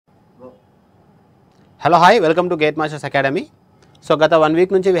Hello, hi, welcome to Gate Masters Academy. So, gata 1 week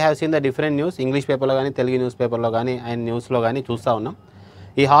nunchi we have seen the different news, English paper lo gaani, Telugu news paper lo gaani and news lo gaani chusta unnam.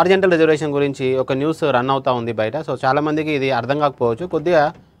 ఈ horizontal reservation గురించి ఒక news run అవుతా ఉంది బయట. So చాలా మందికి ఇది అర్థం కాకపోవచ్చు, కొద్దిగా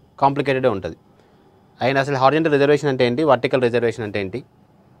కాంప్లికేటెడ్ ఉంటుంది. అయినా అసలు హారిజంటల్ రిజర్వేషన్ అంటే ఏంటి, వర్టికల్ రిజర్వేషన్ అంటే ఏంటి,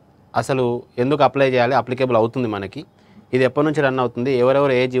 అసలు ఎందుకు అప్లై చేయాలి, అప్లికేబుల్ అవుతుంది మనకి, ఇది ఎప్పటి నుంచి రన్ అవుతుంది,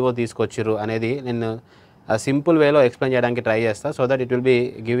 ఎవరెవరు ఏ జీవో తీసుకొచ్చారు అనేది నేను సింపుల్ వేలో ఎక్స్ప్లెయిన్ చేయడానికి ట్రై చేస్తాను. So that it will be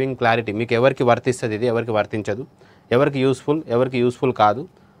giving clarity, మీకు ఎవరికి వర్తిస్తుంది, ఇది ఎవరికి వర్తించదు, ఎవరికి యూస్ఫుల్ కాదు.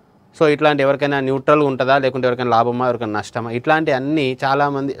 సో ఇట్లాంటి ఎవరికైనా న్యూట్రల్ ఉంటుందా, లేకుంటే ఎవరికైనా లాభమా, ఎవరికైనా నష్టమా, ఇట్లాంటి అన్నీ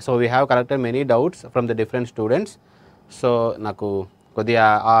చాలామంది. So we have collected many doubts from the different students. So నాకు కొద్దిగా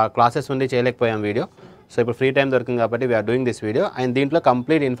ఆ క్లాసెస్ ఉండి చేయలేకపోయాం వీడియో. సో ఇప్పుడు ఫ్రీ టైం దొరికింది కాబట్టి we are doing this video. And దీంట్లో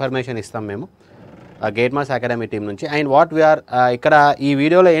కంప్లీట్ ఇన్ఫర్మేషన్ ఇస్తాం మేము గేట్ మాస్ అకాడమీ టీం నుంచి. అండ్ వాట్ వీఆర్ ఇక్కడ ఈ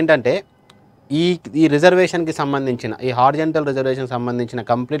వీడియోలో ఏంటంటే ఈ రిజర్వేషన్కి సంబంధించిన, ఈ హారిజంటల్ రిజర్వేషన్కి సంబంధించిన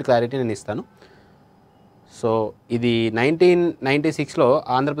కంప్లీట్ క్లారిటీ నేను ఇస్తాను. సో ఇది 1996లో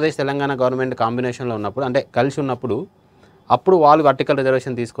ఆంధ్రప్రదేశ్ తెలంగాణ గవర్నమెంట్ కాంబినేషన్లో ఉన్నప్పుడు, అంటే కలిసి ఉన్నప్పుడు, అప్పుడు వాళ్ళు వర్టికల్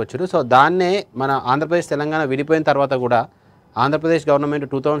రిజర్వేషన్ తీసుకొచ్చారు. సో దాన్నే మన ఆంధ్రప్రదేశ్ తెలంగాణ విడిపోయిన తర్వాత కూడా ఆంధ్రప్రదేశ్ గవర్నమెంట్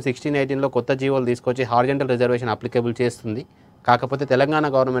 2016-18లో కొత్త జీవోలు తీసుకొచ్చి హారిజంటల్ రిజర్వేషన్ అప్లికేబుల్ చేస్తుంది. కాకపోతే తెలంగాణ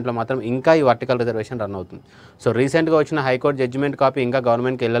గవర్నమెంట్లో మాత్రం ఇంకా ఈ వర్టికల్ రిజర్వేషన్ రన్ అవుతుంది. సో రీసెంట్గా వచ్చిన హైకోర్టు జడ్జిమెంట్ కాపీ ఇంకా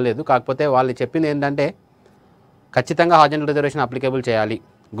గవర్నమెంట్కి వెళ్ళలేదు. కాకపోతే వాళ్ళు చెప్పింది ఏంటంటే ఖచ్చితంగా హారిజంటల్ రిజర్వేషన్ అప్లికేబుల్ చేయాలి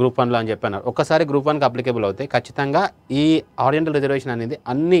గ్రూప్ 1లో అని చెప్పన్నారు. ఒక్కసారి గ్రూప్ 1కి అప్లికేబుల్ అవుతాయి, ఖచ్చితంగా ఈ హారిజంటల్ రిజర్వేషన్ అనేది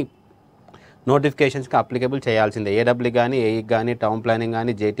అన్ని నోటిఫికేషన్స్కి అప్లికేబుల్ చేయాల్సిందే. ఏడబ్ల్యూ కానీ, ఏఈకి కానీ, టౌన్ ప్లానింగ్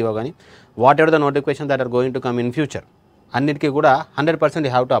కానీ, జేటీఓ కానీ, what ever the notification that are going to come in future, అన్నిటికీ కూడా 100%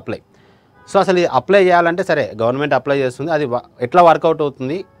 you have to apply. So అసలు ఇది అప్లై చేయాలంటే సరే గవర్నమెంట్ అప్లై చేస్తుంది, అది ఎట్లా వర్కౌట్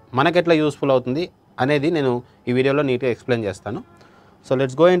అవుతుంది, మనకు ఎట్లా యూస్ఫుల్ అవుతుంది అనేది నేను ఈ వీడియోలో నీట్గా ఎక్స్ప్లెయిన్ చేస్తాను. So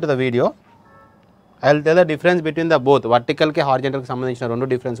let's go in to the video. I will tell the difference between the both వర్టికల్కి హారిజంటల్కి సంబంధించిన రెండు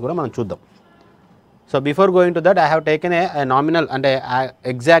డిఫరెన్స్ కూడా మనం చూద్దాం. So before going to that I have taken a nominal, అంటే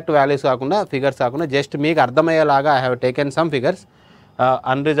ఎగ్జాక్ట్ వాల్యూస్ కాకుండా, ఫిగర్స్ కాకుండా, జస్ట్ మీకు అర్థమయ్యేలాగా I have taken some figures.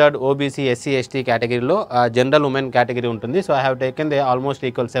 Unreserved OBC SC ST కేటగిరీలో జనరల్ ఉమెన్ కేటగిరీ ఉంటుంది. So I have taken they almost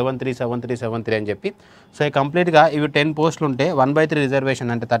equal 73 అని చెప్పి. So ఈ కంప్లీట్గా ఇవి 10 పోస్టులు ఉంటే 1/3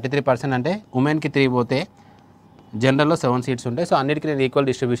 రిజర్వేషన్, అంటే 33%, అంటే ఉమెన్కి 3 పోతే జనరల్లో 7 సీట్స్ ఉంటాయి. సో అన్నిటికీ నేను ఈక్వల్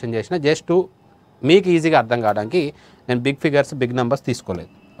డిస్ట్రిబ్యూషన్ చేసిన, జస్ట్ మీకు ఈజీగా అర్థం కావడానికి. నేను బిగ్ ఫిగర్స్, బిగ్ నెంబర్స్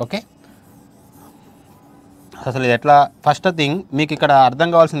తీసుకోలేదు. ఓకే, అసలు ఇది ఎట్లా, ఫస్ట్ థింగ్ మీకు ఇక్కడ అర్థం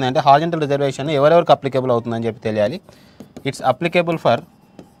కావాల్సింది అంటే హారిజంటల్ రిజర్వేషన్ ఎవరెవరికి అప్లికేబుల్ అవుతుందని చెప్పి తెలియాలి. It's applicable for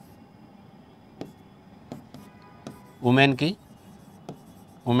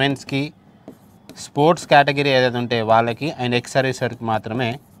ఉమెన్స్కి, sports category ఏదైతే ఉంటే వాళ్ళకి, అండ్ ఎక్స్ సర్వీసర్కి మాత్రమే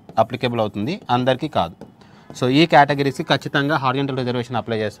అప్లికేబుల్ అవుతుంది, అందరికీ కాదు. సో ఈ కేటగిరీస్కి ఖచ్చితంగా హారిజంటల్ రిజర్వేషన్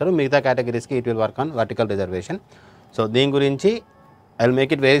అప్లై చేస్తారు, మిగతా కేటగిరీస్కి it will work on vertical reservation. So దీని గురించి I will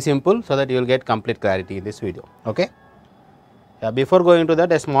make it very simple so that you will get complete clarity in this video. Okay, before going to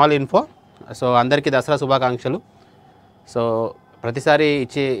that a small info. So అందరికీ దసరా శుభాకాంక్షలు. So ప్రతిసారి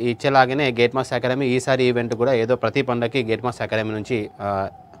ఇచ్చేలాగానే gate mass academy ఈసారి event కూడా ఏదో ప్రతి పండగకి గేట్ మాస్ అకాడమీ నుంచి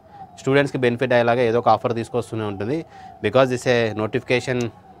స్టూడెంట్స్కి బెనిఫిట్ అయ్యేలాగా ఏదో ఒక ఆఫర్ తీసుకొస్తూనే ఉంటుంది. Because this A notification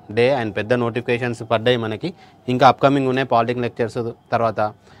day and పెద్ద నోటిఫికేషన్స్ పడ్డాయి మనకి. ఇంకా అప్కమింగ్ ఉన్నాయి, పాలిటెక్నిక్ లెక్చర్స్, తర్వాత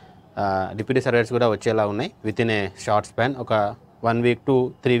డిప్యూటీ సర్వేర్స్ కూడా వచ్చేలా ఉన్నాయి. With in a short span, ఒక 1 వీక్ to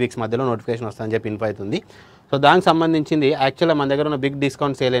 3 వీక్స్ మధ్యలో నోటిఫికేషన్ వస్తుందని చెప్పి ఇన్ఫో అవుతుంది. సో దానికి సంబంధించింది యాక్చువల్గా మన దగ్గర ఉన్న బిగ్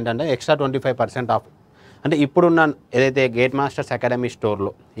డిస్కౌంట్ సేల్ ఏంటంటే ఎక్స్ట్రా 25% ఆఫ్. అంటే ఇప్పుడున్న ఏదైతే గేట్ మాస్టర్స్ అకాడమీ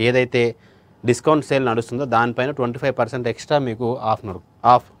స్టోర్లో ఏదైతే డిస్కౌంట్ సేల్ నడుస్తుందో దానిపైన 25% ఎక్స్ట్రా మీకు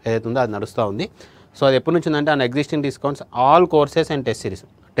ఆఫ్ ఏదైతే ఉందో అది నడుస్తూ ఉంది. సో అది ఎప్పటి నుంచి ఉందంటే on existing discounts all courses and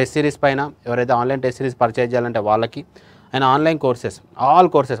test series పైన ఎవరైతే ఆన్లైన్ టెస్ట్ సిరీస్ పర్చేజ్ చేయాలంటే వాళ్ళకి, and online courses, all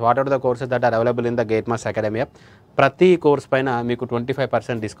courses, what ever the courses that are available in the gate mass academy app, ప్రతి course పైన మీకు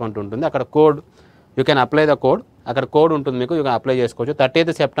 25% discount ఉంటుంది. అక్కడ code, you can apply the code, అక్కడ కోడ్ ఉంటుంది మీకు, యూ కెన్ అప్లై చేసుకోవచ్చు.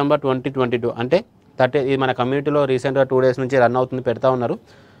 30th September 2022, అంటే ఇది మన కమ్యూనిటీలో రీసెంట్గా 2 days నుంచి రన్ అవుతుంది, పెడతా ఉన్నారు,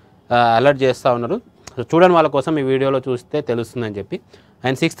 అలర్ట్ చేస్తూ ఉన్నారు. సో చూడని వాళ్ళ కోసం ఈ వీడియోలో చూస్తే తెలుస్తుందని చెప్పి.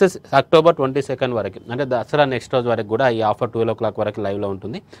 అండ్ 6th October 22 వరకు, అంటే దసరా నెక్స్ట్ రోజు వరకు కూడా ఈ ఆఫర్ 12 o'clock వరకు లైవ్లో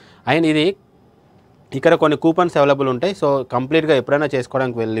ఉంటుంది. అండ్ ఇది ఇక్కడ కొన్ని కూపన్స్ అవైలబుల్ ఉంటాయి. సో కంప్లీట్గా ఎప్పుడైనా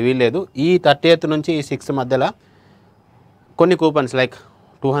చేసుకోవడానికి వీల్లేదు. ఈ 30th నుంచి ఈ 6th మధ్యలో కొన్ని coupons like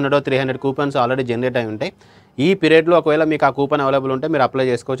 200 or 300 coupons already generate అయి ఉంటాయి. ఈ పీరియడ్లో ఒకవేళ మీకు ఆ కూపన్ అవైలబుల్ ఉంటే మీరు అప్లై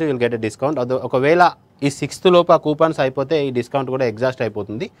చేసుకోవచ్చు, విల్ గెట్ ఎ డిస్కౌంట్. ఒకవేళ ఈ 6th లోపు ఆ కూపన్స్ అయిపోతే ఈ డిస్కౌంట్ కూడా ఎగ్జాస్ట్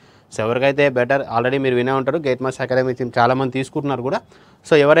అయిపోతుంది. సో ఎవరికైతే బెటర్, ఆల్రెడీ మీరు వినే ఉంటారు, గేట్ మాస్ అకాడమీ చాలామంది తీసుకుంటున్నారు కూడా.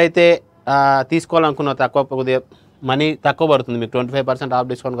 సో ఎవరైతే తీసుకోవాలనుకున్న కొద్దిగా మనీ తక్కువ పడుతుంది, మీకు 25% ఆఫ్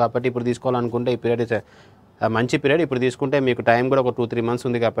డిస్కౌంట్ కాబట్టి ఇప్పుడు తీసుకోవాలనుకుంటే ఈ పీరియడ్ మంచి పీరియడ్. ఇప్పుడు తీసుకుంటే మీకు టైం కూడా ఒక 2-3 months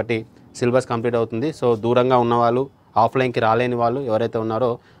ఉంది కాబట్టి సిలబస్ కంప్లీట్ అవుతుంది. సో దూరంగా ఉన్నవాళ్ళు, ఆఫ్లైన్కి రాలేని వాళ్ళు ఎవరైతే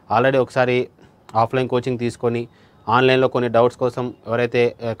ఉన్నారో ఆల్రెడీ ఒకసారి ఆఫ్లైన్ కోచింగ్ తీసుకొని ఆన్లైన్లో కొన్ని డౌట్స్ కోసం ఎవరైతే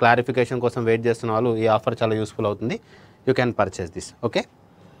క్లారిఫికేషన్ కోసం వెయిట్ చేస్తున్న వాళ్ళు ఈ ఆఫర్ చాలా యూస్ఫుల్ అవుతుంది. You can purchase this. Okay,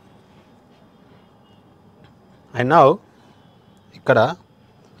 and now ఇక్కడ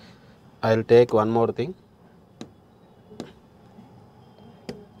I will take one more thing.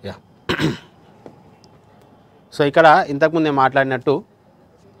 Yeah, so ఇక్కడ ఇంతకుముందు నేను మాట్లాడినట్టు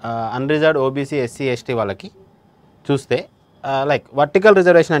అన్రిజర్వ్డ్ ఓబీసీ ఎస్సీ ఎస్టీ వాళ్ళకి చూస్తే లైక్ వర్టికల్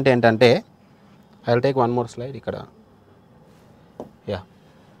రిజర్వేషన్ అంటే ఏంటంటే, I will take one more slide ఇక్కడ. యా,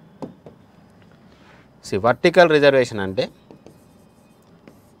 వర్టికల్ రిజర్వేషన్ అంటే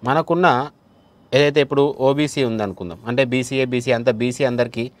మనకున్న ఏదైతే ఇప్పుడు ఓబీసీ ఉందనుకుందాం, అంటే బీసీఏ బీసీ అంతా బీసీ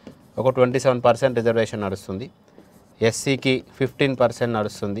అందరికీ ఒక 27% రిజర్వేషన్ నడుస్తుంది, ఎస్సీకి 15%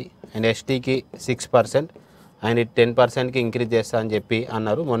 నడుస్తుంది, అండ్ ఎస్టీకి 6%, అండ్ 10%కి ఇంక్రీజ్ చేస్తా అని చెప్పి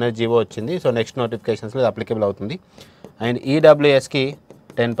అన్నారు. మొన్న జీవో వచ్చింది, సో నెక్స్ట్ నోటిఫికేషన్స్లో అప్లికేబుల్ అవుతుంది. అండ్ ఈడబ్ల్యూఎస్కి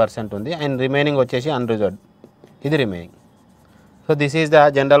 10% ఉంది, అండ్ రిమైనింగ్ వచ్చేసి అన్రిజర్వ్డ్, ఇది remaining. So this is the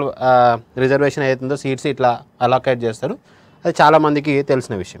general reservation ఏదైతుందో సీట్స్ ఇట్లా అలాకేట్ చేస్తారు. అది చాలామందికి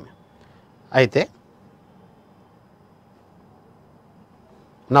తెలిసిన విషయమే. అయితే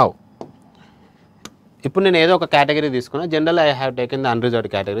నౌ ఇప్పుడు నేను ఏదో ఒక కేటగిరీ తీసుకున్నా, general I have taken the unreserved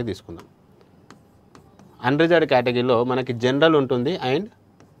category తీసుకుందాం. అన్రిజర్వ్డ్ కేటగిరీలో మనకి జనరల్ ఉంటుంది అండ్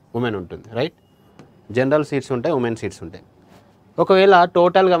ఉమెన్ ఉంటుంది, రైట్? జనరల్ సీట్స్ ఉంటాయి, ఉమెన్ సీట్స్ ఉంటాయి. ఒకవేళ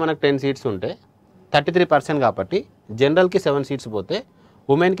టోటల్గా మనకు 10 సీట్స్ ఉంటే 33% కాబట్టి జనరల్కి 7 సీట్స్ పోతే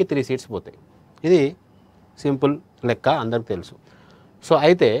ఉమెన్కి 3 సీట్స్ పోతాయి. ఇది సింపుల్ లెక్క, అందరికి తెలుసు. సో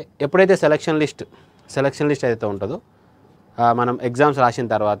అయితే ఎప్పుడైతే సెలక్షన్ లిస్ట్ ఏదైతే ఉంటుందో మనం ఎగ్జామ్స్ రాసిన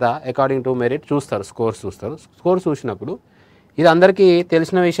తర్వాత అకార్డింగ్ టు మెరిట్ చూస్తారు, స్కోర్స్ చూసినప్పుడు ఇది అందరికీ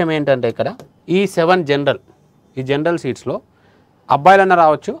తెలిసిన విషయం ఏంటంటే ఇక్కడ ఈ 7 జనరల్ సీట్స్లో అబ్బాయిలన్నా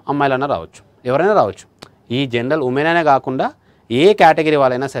రావచ్చు, అమ్మాయిలన్నా రావచ్చు, ఎవరైనా రావచ్చు. ఈ జనరల్ ఉమెన్ అనే కాకుండా ఏ కేటగిరీ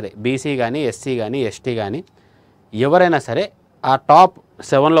వాళ్ళైనా సరే, బీసీ కానీ ఎస్సీ కానీ ఎస్టీ కానీ ఎవరైనా సరే ఆ టాప్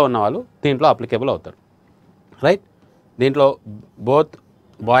 7లో ఉన్న వాళ్ళు దీంట్లో అప్లికేబుల్ అవుతారు, రైట్? దీంట్లో బోత్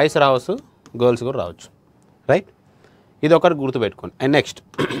బాయ్స్ రావచ్చు, గర్ల్స్ కూడా రావచ్చు, రైట్? ఇది ఒకటి గుర్తుపెట్టుకోండి. అండ్ నెక్స్ట్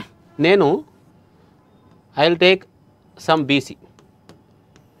నేను I will take some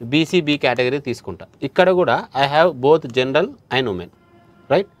BC category తీసుకుంటా. ఇక్కడ కూడా I have both general and women,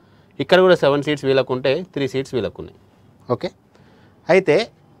 right? ఇక్కడ కూడా 7 సీట్స్ వీళ్ళకు ఉంటే 3 సీట్స్ వీళ్ళకు ఉన్నాయి. ఓకే, అయితే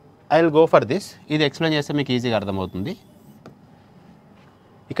I will go for this. ఇది ఎక్స్ప్లెయిన్ చేస్తే మీకు ఈజీగా అర్థమవుతుంది.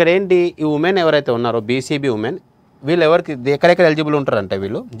 ఇక్కడ ఏంటి, ఈ ఉమెన్ ఎవరైతే ఉన్నారో బీసీబీ ఉమెన్, వీళ్ళు ఎవరికి ఎక్కడెక్కడ ఎలిజిబుల్ ఉంటారంటే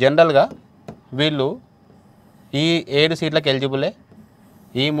వీళ్ళు జనరల్గా వీళ్ళు ఈ 7 సీట్లకు ఎలిజిబులే,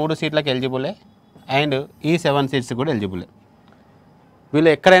 ఈ 3 సీట్లకు ఎలిజిబులే, అండ్ ఈ 7 సీట్స్ కూడా ఎలిజిబులే. వీళ్ళు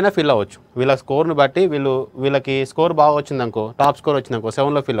ఎక్కడైనా ఫిల్ అవ్వచ్చు. వీళ్ళ స్కోర్ని బట్టి వీళ్ళకి స్కోర్ బాగా వచ్చిందనుకో, టాప్ స్కోర్ వచ్చిందనుకో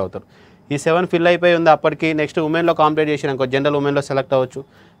 7లో ఫిల్ అవుతారు. ఈ 7 ఫిల్ అయిపోయి ఉంది అప్పటికి నెక్స్ట్ ఉమెన్లో కాంప్లీట్ చేసినాకో జనరల్ ఉమెన్లో సెలెక్ట్ అవ్వచ్చు,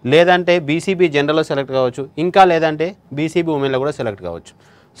 లేదంటే బీసీబీ జనరల్లో సెలెక్ట్ కావచ్చు, ఇంకా లేదంటే బీసీబీ ఉమెన్లో కూడా సెలెక్ట్ కావచ్చు.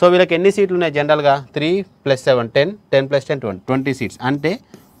 సో వీళ్ళకి ఎన్ని సీట్లు ఉన్నాయి జనరల్గా 3 + 7 10, 10 + 10 20 సీట్స్. అంటే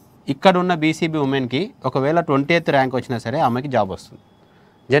ఇక్కడ ఉన్న బీసీబీ ఉమెన్కి ఒకవేళ 20th ర్యాంక్ వచ్చినా సరే ఆమెకి జాబ్ వస్తుంది.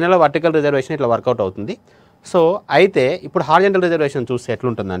 జనరల్ వర్టికల్ రిజర్వేషన్ ఇట్లా వర్కౌట్ అవుతుంది. సో అయితే ఇప్పుడు హారిజాంటల్ రిజర్వేషన్ చూస్తే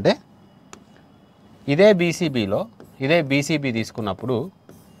ఎట్లుంటుందంటే ఇదే బీసీబీ తీసుకున్నప్పుడు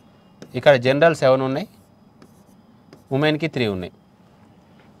ఇక్కడ జనరల్ 7 ఉన్నాయి, ఉమెన్కి 3 ఉన్నాయి.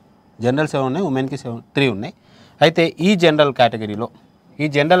 జనరల్ 7 ఉన్నాయి, ఉమెన్కి 3 ఉన్నాయి. అయితే ఈ జనరల్ కేటగిరీలో, ఈ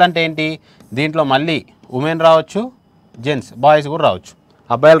జనరల్ అంటే ఏంటి, దీంట్లో మళ్ళీ ఉమెన్ రావచ్చు, జెంట్స్ బాయ్స్ కూడా రావచ్చు,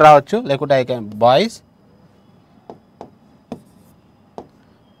 అబ్బాయిలు రావచ్చు, లేకుంటే బాయ్స్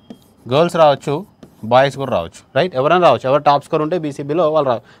గర్ల్స్ రావచ్చు, బాయ్స్ కూడా రావచ్చు, రైట్? ఎవరైనా రావచ్చు. ఎవరు టాప్ స్కోర్ ఉంటే బీసీబీలో వాళ్ళు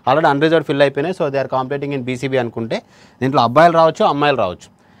రావచ్చు. ఆల్రెడీ అన్రిజర్వ్డ్ ఫిల్ అయిపోయినాయి, so they are competing in BCB అనుకుంటే దీంట్లో అబ్బాయిలు రావచ్చు, అమ్మాయిలు రావచ్చు.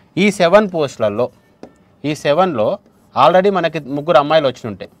 ఈ 7 పోస్టులలో ఈ 7లో ఆల్రెడీ మనకి 3 అమ్మాయిలు వచ్చి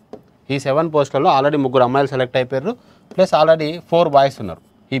ఉంటాయి. ఈ 7 పోస్టులలో ఆల్రెడీ 3 అమ్మాయిలు సెలెక్ట్ అయిపోయారు, ప్లస్ ఆల్రెడీ 4 బాయ్స్ ఉన్నారు.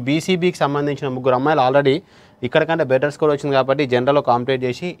 ఈ బీసీబీకి సంబంధించిన 3 అమ్మాయిలు ఆల్రెడీ ఇక్కడికంటే బెటర్ స్కోర్ వచ్చింది కాబట్టి జనరల్లో కాంప్లీట్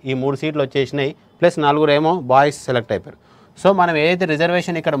చేసి ఈ 3 సీట్లు వచ్చేసినాయి, ప్లస్ 4 ఏమో బాయ్స్ సెలెక్ట్ అయిపోయారు. సో మనం ఏదైతే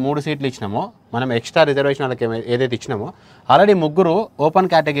రిజర్వేషన్ ఇక్కడ 3 సీట్లు ఇచ్చినామో, మనం ఎక్స్ట్రా రిజర్వేషన్ వాళ్ళకి ఏదైతే ఇచ్చినామో ఆల్రెడీ 3 ఓపెన్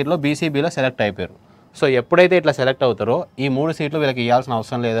కేటగిరీలో బీసీబీలో సెలెక్ట్ అయిపోయారు. సో ఎప్పుడైతే ఇట్లా సెలెక్ట్ అవుతారో ఈ 3 సీట్లు వీళ్ళకి ఇవ్వాల్సిన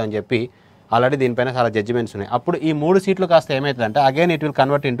అవసరం లేదు అని చెప్పి ఆల్రెడీ దీనిపైన చాలా జడ్జిమెంట్స్ ఉన్నాయి. అప్పుడు ఈ 3 సీట్లు కాస్త ఏమవుతుందంటే again it will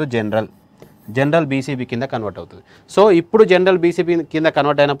convert into general BCB కింద కన్వర్ట్ అవుతుంది. సో ఇప్పుడు జనరల్ బీసీబీ కింద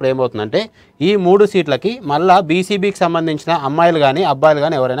కన్వర్ట్ అయినప్పుడు ఏమవుతుందంటే ఈ 3 సీట్లకి మళ్ళీ బీసీబీకి సంబంధించిన అమ్మాయిలు కానీ అబ్బాయిలు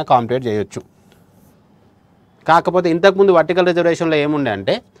కానీ ఎవరైనా కాంపిటేట్ చేయొచ్చు. కాకపోతే ఇంతకుముందు వర్టికల్ రిజర్వేషన్లో ఏముండే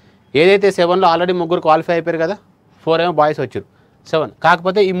అంటే ఏదైతే 7లో ఆల్రెడీ 3 క్వాలిఫై అయిపోయారు కదా, 4 ఏమో బాయ్స్ వచ్చారు, 7.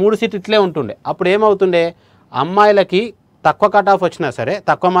 కాకపోతే ఈ 3 సీట్లు ఇట్లే ఉంటుండే. అప్పుడు ఏమవుతుండే, అమ్మాయిలకి తక్కువ కట్ ఆఫ్ వచ్చినా సరే,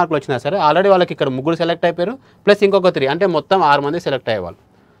 తక్కువ మార్కులు వచ్చినా సరే ఆల్రెడీ వాళ్ళకి ఇక్కడ 3 సెలెక్ట్ అయిపోయారు, ప్లస్ ఇంకొక 3, అంటే మొత్తం 6 మంది సెలెక్ట్ అయ్యేవాళ్ళు.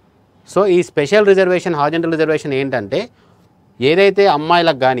 సో ఈ స్పెషల్ రిజర్వేషన్ హారిజాంటల్ రిజర్వేషన్ ఏంటంటే ఏదైతే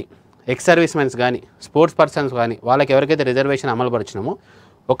అమ్మాయిలకు కానీ ఎక్స్ సర్వీస్ మెన్స్ కానీ స్పోర్ట్స్ పర్సన్స్ కానీ వాళ్ళకి ఎవరికైతే రిజర్వేషన్ అమలు పరిచినామో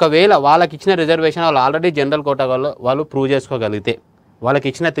ఒకవేళ వాళ్ళకి ఇచ్చిన రిజర్వేషన్ వాళ్ళు ఆల్రెడీ జనరల్ కోటా వాళ్ళు ప్రూవ్ చేసుకోగలిగితే వాళ్ళకి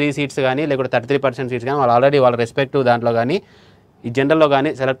ఇచ్చిన 3 సీట్స్ కానీ లేకపోతే 33% సీట్స్ కానీ వాళ్ళు ఆల్రెడీ వాళ్ళ రెస్పెక్టివ్ దాంట్లో కానీ ఈ జనరల్లో కానీ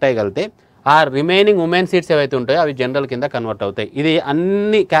సెలెక్ట్ అయ్యగలిగితే ఆ రిమైనింగ్ ఉమెన్ సీట్స్ ఏవైతే ఉంటాయో అవి జనరల్ కింద కన్వర్ట్ అవుతాయి. ఇది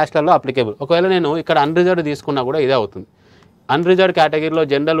అన్ని క్యాస్ట్లలో అప్లికేబుల్. ఒకవేళ నేను ఇక్కడ అన్రిజర్వ్డ్ తీసుకున్నా కూడా ఇదే అవుతుంది. అన్రిజర్వ్డ్ కేటగిరీలో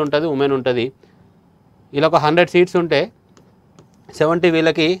జనరల్ ఉంటుంది, ఉమెన్ ఉంటుంది. ఇలా ఒక 100 సీట్స్ ఉంటే 70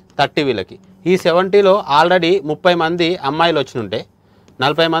 వీళ్ళకి 30 వీళ్ళకి. ఈ 70లో ఆల్రెడీ 30 మంది అమ్మాయిలు వచ్చినుంటే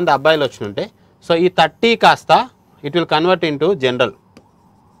 40 మంది అబ్బాయిలు వచ్చినుంటే సో ఈ 30 కాస్త it will convert into general.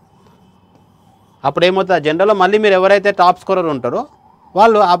 అప్పుడు ఏమవుతుంది, ఆ జనరల్లో మళ్ళీ మీరు ఎవరైతే టాప్ స్కోరర్ ఉంటారో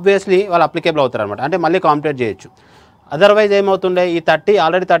వాళ్ళు ఆబ్వియస్లీ వాళ్ళు అప్లికేబుల్ అవుతారు అనమాట. అంటే మళ్ళీ కాంపిటేట్ చేయొచ్చు. అదర్వైజ్ ఏమవుతుండే ఈ 30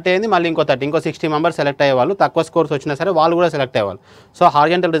 ఆల్రెడీ 30 అయింది, మళ్ళీ ఇంకో 60 మెంబర్స్ సెలెక్ట్ అయ్యేవాళ్ళు, తక్కువ స్కోర్స్ వచ్చినా సరే వాళ్ళు కూడా సెలెక్ట్ అయ్యేవాళ్ళు. సో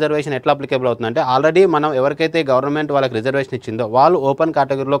హారిజాంటల్ రిజర్వేషన్ ఎట్లా అప్లికేబుల్ అవుతుందంటే ఆల్రెడీ మనం ఎవరికైతే గవర్నమెంట్ వాళ్ళకి రిజర్వేషన్ ఇచ్చిందో వాళ్ళు ఓపెన్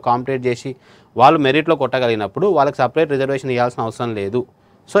కేటగిరీలో కాంపిటేట్ చేసి వాళ్ళు మెరిట్లో కొట్టగలిగినప్పుడు వాళ్ళకి సపరేట్ రిజర్వేషన్ ఇవ్వాల్సిన అవసరం లేదు.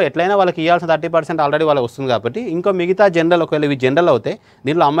 సో ఎట్లయినా వాళ్ళకి ఇవ్వాల్సిన 30% ఆల్రెడీ వాళ్ళకి వస్తుంది కాబట్టి ఇంకో మిగతా జనరల్ ఒకవేళ ఇవి జనరల్ అవుతే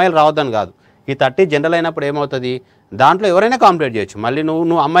దీంట్లో అమ్మాయిలు రావద్దని కాదు. ఈ 30 జనరల్ అయినప్పుడు ఏమవుతుంది, దాంట్లో ఎవరైనా కాంపిటేట్ చేయొచ్చు. మళ్ళీ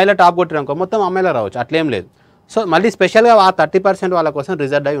నువ్వు అమ్మాయిల టాప్ కొట్టినాకో మొత్తం అమ్మాయిలో రావచ్చు, అట్లేం లేదు. సో మళ్ళీ స్పెషల్గా ఆ 30% వాళ్ళ కోసం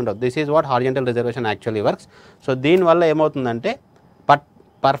రిజర్వ్ అయి ఉండదు. This is what horizontal reservation actually works. So దీనివల్ల ఏమవుతుందంటే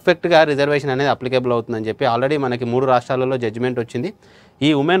పర్ఫెక్ట్గా రిజర్వేషన్ అనేది అప్లికేబుల్ అవుతుందని చెప్పి ఆల్రెడీ మనకి 3 రాష్ట్రాలలో జడ్జిమెంట్ వచ్చింది.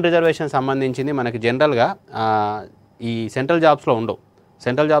 ఈ ఉమెన్ రిజర్వేషన్ సంబంధించింది మనకి జనరల్గా ఈ సెంట్రల్ జాబ్స్లో ఉండవు.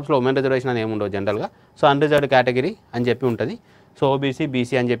 సెంట్రల్ జాబ్స్లో ఉమెన్ రిజర్వేషన్ అని ఏమి ఉండవు జనరల్గా. సో అన్రిజర్వ్డ్ కేటగిరీ అని చెప్పి ఉంటుంది. సో ఓబీసీ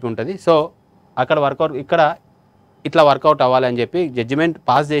బీసీ అని చెప్పి ఉంటుంది. సో అక్కడ వర్కౌట్ ఇక్కడ ఇట్లా వర్కౌట్ అవ్వాలి అని చెప్పి జడ్జిమెంట్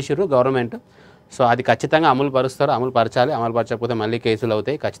పాస్ చేసిర్రు గవర్నమెంట్. సో అది ఖచ్చితంగా అమలు పరుస్తారు, అమలు పరచాలి. అమలు పరచకపోతే మళ్ళీ కేసులు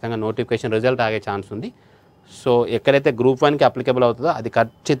అవుతాయి. ఖచ్చితంగా నోటిఫికేషన్ రిజల్ట్ ఆగే ఛాన్స్ ఉంది. సో ఎక్కడైతే గ్రూప్ 1కి అప్లికేబుల్ అవుతుందో అది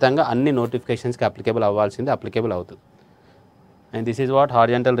ఖచ్చితంగా అన్ని నోటిఫికేషన్స్కి అప్లికేబుల్ అవ్వాల్సింది అప్లికేబుల్ అవుతుంది. And this is what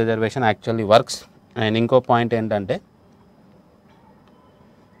horizontal reservation actually works. And ఇంకో పాయింట్ ఏంటంటే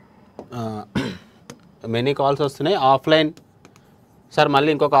మెనీ కాల్స్ వస్తున్నాయి ఆఫ్లైన్ సార్, మళ్ళీ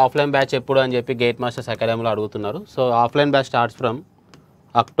ఇంకొక ఆఫ్లైన్ బ్యాచ్ ఎప్పుడు అని చెప్పి గేట్ మాస్టర్స్ అకాడమీలో అడుగుతున్నారు. So offline batch starts from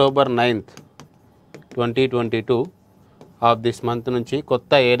October 9th, 2022 of this month నుంచి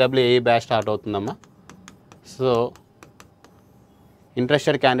కొత్త AEE బ్యాచ్ స్టార్ట్ అవుతుందమ్మా. సో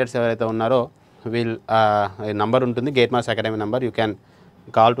ఇంట్రెస్టెడ్ క్యాండిడేట్స్ ఎవరైతే ఉన్నారో వీల్ నంబర్ ఉంటుంది, gate masters academy number. You can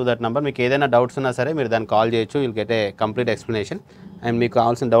call to that number. మీకు ఏదైనా డౌట్స్ ఉన్నా సరే మీరు దాన్ని కాల్ చేయొచ్చు. Will get a complete explanation and మీకు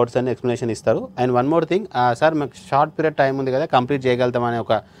కావాల్సిన డౌట్స్ అన్ని ఎక్స్ప్లెనేషన్ ఇస్తారు. And one more thing sir, మాకు షార్ట్ పీరియడ్ టైం ఉంది కదా, కంప్లీట్ చేయగలుగుతామనే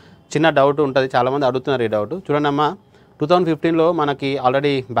ఒక చిన్న డౌట్ ఉంటుంది. చాలామంది అడుగుతున్నారు ఈ డౌట్. చూడండి అమ్మా, 2015లో మనకి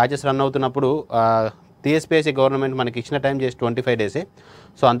ఆల్రెడీ బ్యాచెస్ రన్ అవుతున్నప్పుడు TSPSC గవర్నమెంట్ మనకి ఇచ్చిన టైం చేసి 25 డేసే.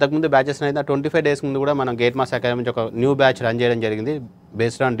 సో అంతకుముందు బ్యాచెస్ అయితే ఆ 25 డేస్ ముందు కూడా మనం గేట్ మాస్టర్స్ అకాడమీ నుంచి ఒక న్యూ బ్యాచ్ రన్ చేయడం జరిగింది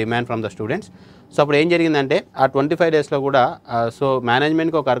based on demand from the students. So అప్పుడు ఏం జరిగిందంటే ఆ 25 డేస్లో కూడా సో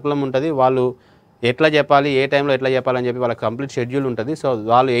మేనేజ్మెంట్కి ఒక కరికులం ఉంటుంది, వాళ్ళు ఎట్లా చెప్పాలి, ఏ టైంలో ఎట్లా చెప్పాలని చెప్పి వాళ్ళకి కంప్లీట్ షెడ్యూల్ ఉంటుంది. సో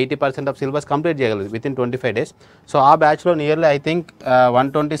వాళ్ళు 80% ఆఫ్ సిలబస్ కంప్లీట్ చేయగలరు విత్ ఇన్ 25 డేస్. సో ఆ బ్యాచ్లో నియర్లీ ఐ థింక్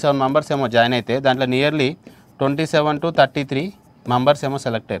 127 మెంబర్స్ ఏమో జాయిన్ అయితే దాంట్లో నియర్లీ 27 to 33 మెంబర్స్ ఏమో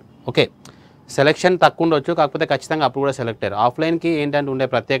సెలెక్ట్ అయ్యారు. ఓకే, సెలెక్షన్ తక్కువ ఉండొచ్చు, కాకపోతే ఖచ్చితంగా అప్పుడు కూడా సెలెక్ట్ అయ్యారు. ఆఫ్లైన్కి ఏంటంటే ఉండే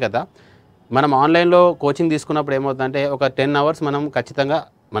ప్రత్యేకత, మనం ఆన్లైన్లో కోచింగ్ తీసుకున్నప్పుడు ఏమవుతుందంటే ఒక 10 అవర్స్ మనం ఖచ్చితంగా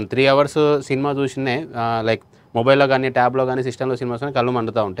 3 అవర్స్ సినిమా చూసినే లైక్ మొబైల్లో కానీ ట్యాబ్లో కానీ సిస్టంలో సినిమాస్ కానీ కళ్ళు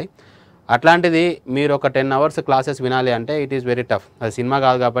మండుతూ ఉంటాయి. అట్లాంటిది మీరు ఒక 10 అవర్స్ క్లాసెస్ వినాలి అంటే ఇట్ ఈస్ వెరీ టఫ్. అది సినిమా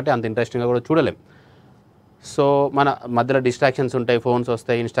కాదు కాబట్టి అంత ఇంట్రెస్టింగ్గా కూడా చూడలేం. సో మన మధ్యలో డిస్ట్రాక్షన్స్ ఉంటాయి, ఫోన్స్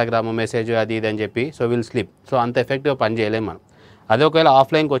వస్తాయి, ఇన్స్టాగ్రామ్ మెసేజ్ అది ఇది అని చెప్పి సో విల్ స్లీప్. సో అంత ఎఫెక్టివ్గా పని చేయలేము మనం. అదే ఒకవేళ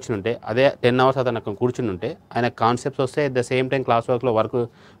ఆఫ్లైన్కి వచ్చి ఉంటే అదే 10 అవర్స్ అతను అక్కడ కూర్చుని ఉంటే ఆయన కాన్సెప్ట్స్ వస్తే at the same time class వర్క్లో వర్క్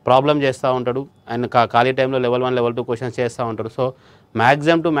ప్రాబ్లం చేస్తూ ఉంటాడు. ఆయన ఖాళీ టైంలో లెవెల్ 1 లెవెల్ 2 క్వశ్చన్స్ చేస్తూ ఉంటాడు. So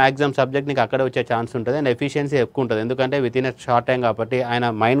maximum to maximum subject నీకు అక్కడే వచ్చే ఛాన్స్ ఉంటుంది అండ్ ఎఫిషియన్సీ ఎక్కువ ఉంటుంది. ఎందుకంటే విత్ ఇన్ షార్ట్ టైం కాబట్టి ఆయన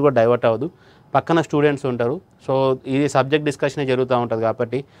మైండ్ కూడా డైవర్ట్ అవ్వదు, పక్కన స్టూడెంట్స్ ఉంటారు. సో ఇది సబ్జెక్ట్ డిస్కషన్ జరుగుతూ ఉంటుంది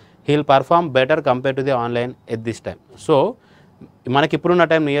కాబట్టి heal perform better compare to the online at this time. So మనకి ఇప్పుడున్న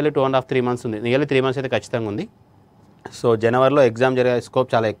టైం నియర్లీ 2.5-3 months ఉంది. నియర్లీ 3 months అయితే ఖచ్చితంగా ఉంది. సో జనవరిలో ఎగ్జామ్ జరిగే స్కోప్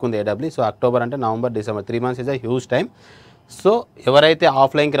చాలా ఎక్కువ ఉంది AEE. సో అక్టోబర్ అంటే November December 3 months is a huge time. So ఎవరైతే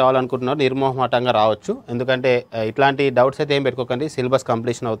ఆఫ్లైన్కి రావాలనుకుంటున్నారో నిర్మోహమాటంగా రావచ్చు. ఎందుకంటే ఇట్లాంటి డౌట్స్ అయితే ఏం పెట్టుకోకండి. సిలబస్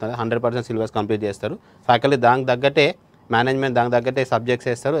కంప్లీషన్ అవుతుంది, 100% సిలబస్ కంప్లీట్ చేస్తారు ఫ్యాకల్టీ. దానికి తగ్గట్టే మేనేజ్మెంట్ దానికి తగ్గట్టే సబ్జెక్ట్స్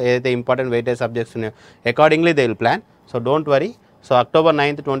వేస్తారు. ఏదైతే ఇంపార్టెంట్ వెయిటేజ్ సబ్జెక్ట్స్ ఉన్నాయో accordingly they will plan. So don't worry. So October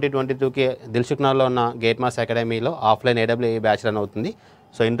 9th, 2022కి దిల్సుఖ్నగర్లో ఉన్న గేట్ మాస్టర్స్ అకాడమీలో ఆఫ్లైన్ AEE బ్యాచ్ రన్ అవుతుంది.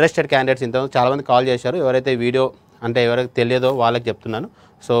 సో ఇంట్రెస్టెడ్ క్యాండిడేట్స్ ఇంతకుముందు చాలామంది కాల్ చేశారు. ఎవరైతే వీడియో అంటే ఎవరికి తెలియదో వాళ్ళకి చెప్తున్నాను.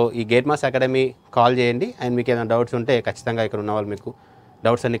 సో ఈ గేట్ మాస్టర్స్ అకాడమీ కాల్ చేయండి అండ్ మీకు ఏదైనా డౌట్స్ ఉంటే ఖచ్చితంగా ఇక్కడ ఉన్న వాళ్ళు మీకు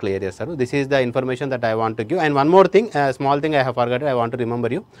డౌట్స్ అన్ని క్లియర్ చేస్తారు. This is the information that I want to give. And one more thing, small thing I have ఫర్గాటెడ్, I want to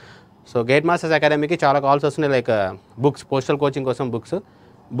remember you. So gate masters అకాడమీకి చాలా కాల్స్ వస్తున్నాయి, లైక్ బుక్స్, పోస్టల్ కోచింగ్ కోసం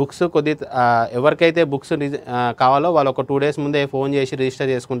books కొద్ది ఎవరికైతే books కావాలో వాళ్ళు ఒక 2 days ముందే ఫోన్ చేసి రిజిస్టర్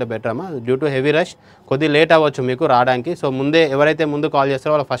చేసుకుంటే బెటర్ అమ్మా. డ్యూ టు హెవీ రష్ కొద్ది లేట్ అవ్వచ్చు మీకు రావడానికి. సో ముందే ఎవరైతే ముందు కాల్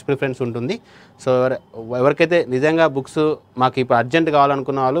చేస్తారో వాళ్ళ ఫస్ట్ ప్రిఫరెన్స్ ఉంటుంది. సో ఎవరికైతే నిజంగా బుక్స్ మాకు ఇప్పుడు అర్జెంట్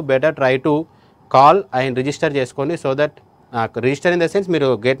కావాలనుకున్న వాళ్ళు better try to call and register చేసుకోండి. So that register in the sense మీరు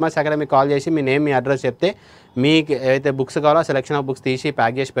గేట్ మాస్టర్స్ అకాడమీ కాల్ చేసి మీ నేమ్, మీ అడ్రస్ చెప్తే మీకు ఏదైతే బుక్స్ కావాలో సెలెక్షన్ ఆఫ్ బుక్స్ తీసి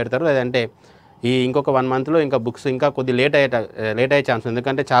ప్యాక్ చేసి పెడతారు. లేదంటే ఈ ఇంకొక 1 monthలో ఇంకా బుక్స్ ఇంకా కొద్ది లేట్ అయ్యే ఛాన్స్ ఉంది.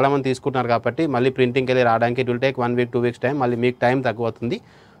 ఎందుకంటే చాలామంది తీసుకుంటున్నారు కాబట్టి మళ్ళీ ప్రింటింగ్కి వెళ్ళి రావడానికి it will take 1 week 2 weeks time, మళ్ళీ మీకు టైం తగ్గుతుంది.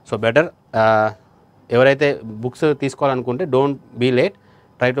 సో బెటర్ ఎవరైతే బుక్స్ తీసుకోవాలనుకుంటే don't be late,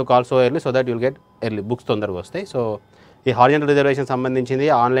 try to call so early so that you'll get early, books తొందరగా వస్తాయి. సో ఈ హారిజాంటల్ రిజర్వేషన్ సంబంధించింది,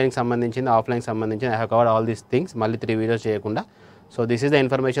 ఆన్లైన్కి సంబంధించింది, ఆఫ్లైన్కి సంబంధించింది, I have covered all these things, మళ్ళీ 3 videos చేయకుండా. So this is the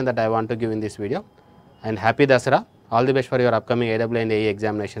information that I want to give in this video. And happy Dasara, all the best for your upcoming AEE and AE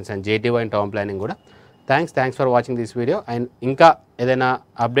examinations and JTO and town planning కూడా. Thanks for watching this video. And ఇంకా ఏదైనా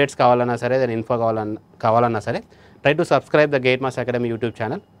updates కావాలన్నా సరే, ఏదైనా info కావాలన్నా సరే, try to subscribe the gate masters academy YouTube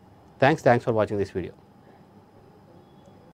channel. Thanks for watching this video.